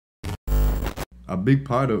a big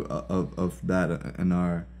part of that in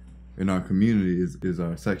our community is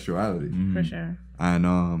our sexuality. For sure.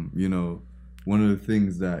 And you know, one of the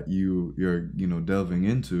things that you're delving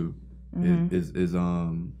into is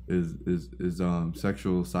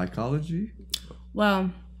sexual psychology.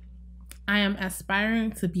 Well, I am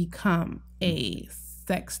aspiring to become a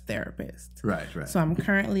sex therapist. Right. So I'm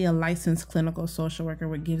currently a licensed clinical social worker,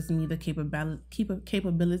 which gives me the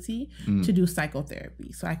capability to do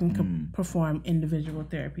psychotherapy. So I can perform individual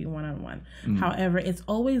therapy one-on-one. However, it's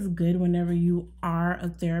always good whenever you are a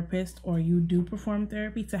therapist or you do perform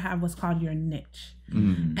therapy to have what's called your niche.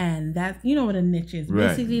 And that, you know what a niche is.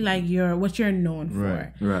 Basically like what you're known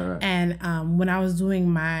for. Right. And when I was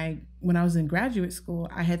in graduate school,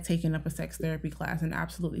 I had taken up a sex therapy class and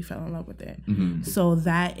absolutely fell in love with it. So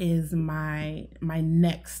that is my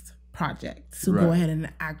next project, to go ahead and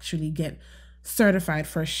actually get certified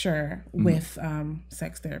for sure with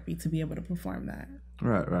sex therapy to be able to perform that.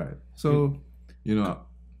 Right. So, you know,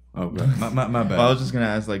 okay, my bad. Well, I was just gonna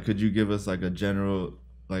ask, like, could you give us like a general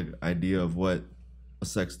idea of what a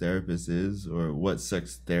sex therapist is, or what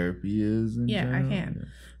sex therapy is in general? I can.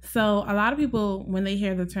 So a lot of people, when they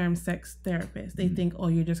hear the term sex therapist, they think, oh,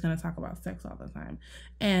 you're just going to talk about sex all the time.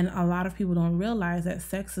 And a lot of people don't realize that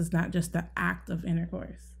sex is not just the act of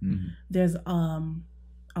intercourse. There's a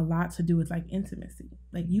lot to do with like intimacy.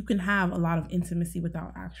 Like you can have a lot of intimacy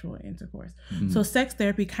without actual intercourse. So sex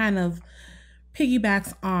therapy kind of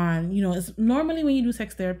piggybacks on, you know, it's normally when you do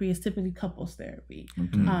sex therapy, it's typically couples therapy.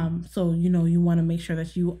 So, you know, you want to make sure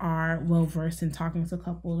that you are well versed in talking to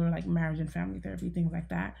couples, or like marriage and family therapy, things like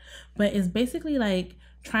that. But it's basically like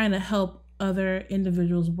trying to help other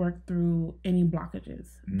individuals work through any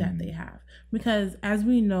blockages that they have. Because as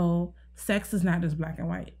we know, sex is not just black and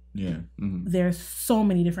white. There's so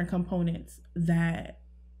many different components that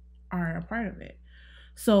are a part of it.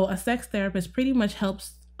 So a sex therapist pretty much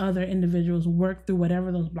helps other individuals work through whatever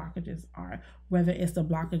those blockages are, whether it's the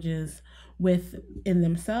blockages within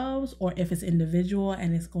themselves, or if it's individual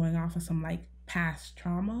and it's going off of some like past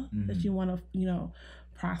trauma that you want to, you know,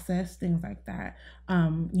 process, things like that.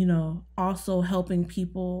 You know, also helping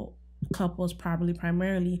couples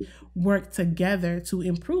primarily work together to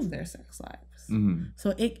improve their sex lives.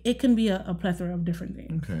 So it can be a plethora of different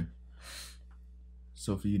things. Okay.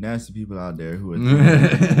 So for you nasty people out there who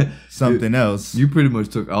are something else, you pretty much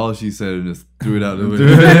took all she said and just threw it out the window.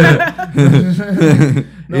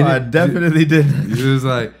 No, I definitely didn't. It was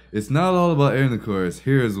like, it's not all about intercourse.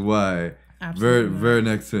 Here's why. Very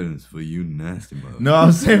next sentence, for you nasty mother. No,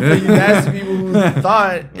 I'm saying for you nasty people who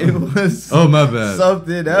thought it was my bad.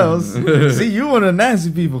 Something else. See, you one of the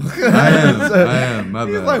nasty people. I am. My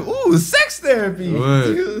bad. He's like, ooh, sex therapy.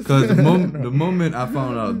 Because the moment I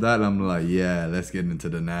found out that, I'm like, yeah, let's get into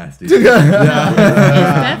the nasty. It's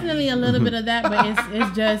definitely a little bit of that, but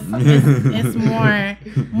it's just it's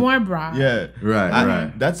more broad. Yeah,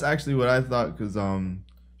 right. That's actually what I thought, because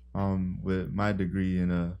with my degree in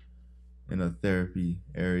a therapy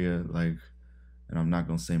area, like, and I'm not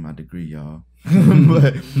gonna say my degree, y'all,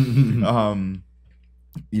 but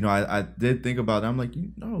you know, I did think about it. I'm like,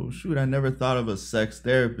 oh shoot, I never thought of a sex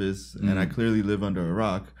therapist, and I clearly live under a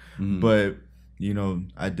rock. But you know,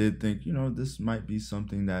 I did think, you know, this might be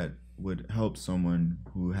something that would help someone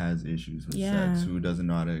who has issues with sex, who doesn't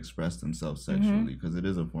know how to express themselves sexually, because it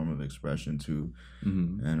is a form of expression too.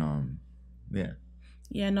 And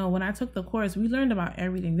Yeah, no, when I took the course, we learned about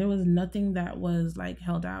everything. There was nothing that was like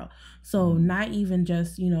held out. So not even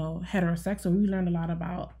just, you know, heterosexual. We learned a lot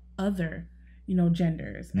about other, you know,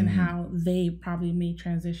 genders and how they probably may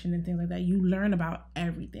transition and things like that. You learn about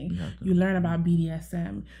everything. You learn about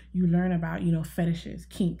BDSM. You learn about, you know, fetishes,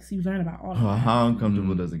 kinks. You learn about all of that. How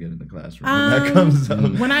uncomfortable does it get in the classroom when that comes up?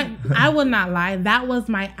 When I will not lie, that was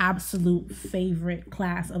my absolute favorite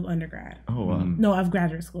class of undergrad. Oh, wow. No, of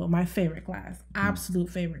graduate school. My favorite class. Absolute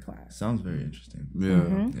favorite class. Sounds very interesting.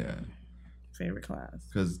 Yeah. Favorite class.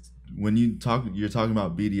 Because when you're talking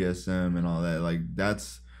about BDSM and all that, like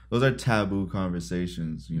those are taboo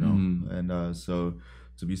conversations, you know, and so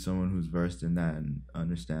to be someone who's versed in that and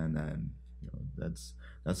understand that, and, you know, that's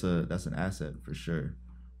an asset for sure.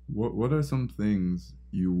 What are some things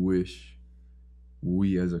you wish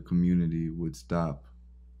we as a community would stop,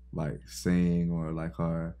 like, saying, or like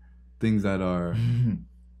are things that are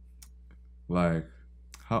like,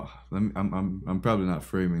 how? I'm probably not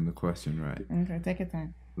framing the question right. Okay, take your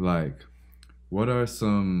time. Like, what are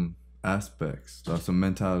some aspects or some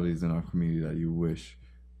mentalities in our community that you wish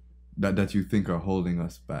that you think are holding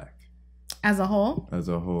us back as a whole,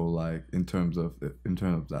 like in terms of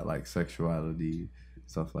that, like sexuality,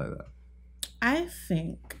 stuff like that? I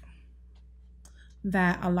think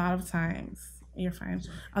that a lot of times, You're fine.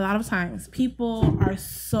 A lot of times people are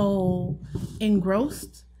so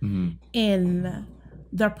engrossed in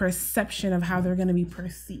the perception of how they're going to be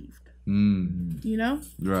perceived. You know?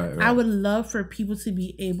 Right. I would love for people to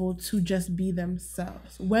be able to just be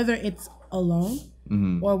themselves, whether it's alone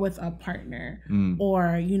or with a partner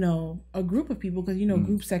or, you know, a group of people, because, you know,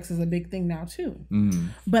 group sex is a big thing now too.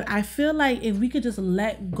 But I feel like if we could just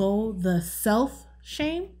let go the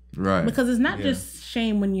self-shame, right? Because it's not just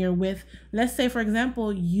shame when you're with, let's say, for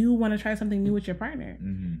example, you want to try something new with your partner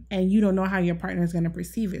and you don't know how your partner is going to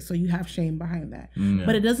perceive it. So you have shame behind that.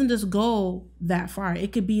 But it doesn't just go that far.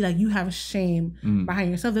 It could be like you have shame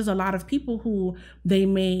behind yourself. There's a lot of people who they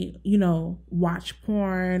may, you know, watch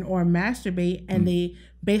porn or masturbate and they,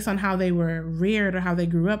 based on how they were reared or how they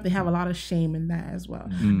grew up, they have a lot of shame in that as well.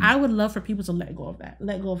 I would love for people to let go of that.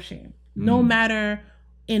 Let go of shame. No matter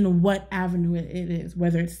in what avenue it is,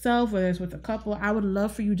 whether it's self, whether it's with a couple. I would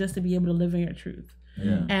love for you just to be able to live in your truth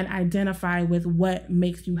and identify with what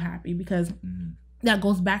makes you happy, because that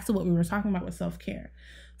goes back to what we were talking about with self-care.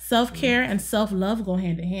 Self-care and self-love go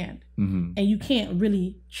hand in hand. And you can't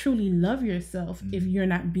really truly love yourself if you're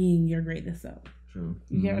not being your greatest self. True.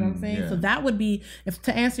 You get what I'm saying? So that would be, if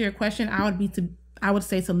to answer your question, I would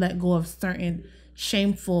say to let go of certain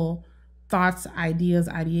shameful thoughts, ideas,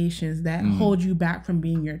 ideations that hold you back from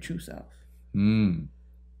being your true self. And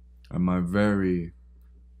my very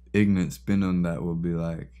ignorant spin on that will be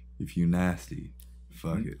like, if you nasty,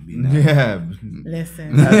 fuck it, be nasty. Yeah.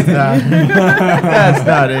 Listen. That's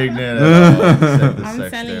not ignorant at all. I'm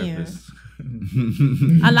telling you.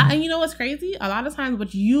 A lot, and you know what's crazy? A lot of times,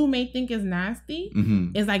 what you may think is nasty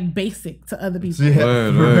is like basic to other people.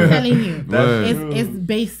 Word. I'm telling you, it's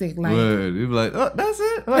basic. Like, word. You be like, oh, that's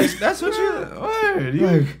it. Like, that's what you. Word. You,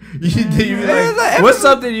 like, you be like, what's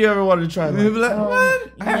something you ever wanted to try? Like, you be like,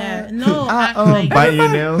 what? Yeah, no, bite your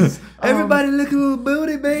nails. Everybody look a little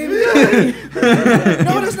booty, baby.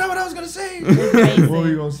 No, that's not what I was gonna say. What were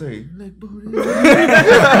you gonna say? Like booty.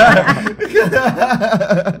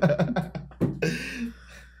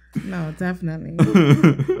 No, definitely.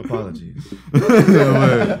 Apologies.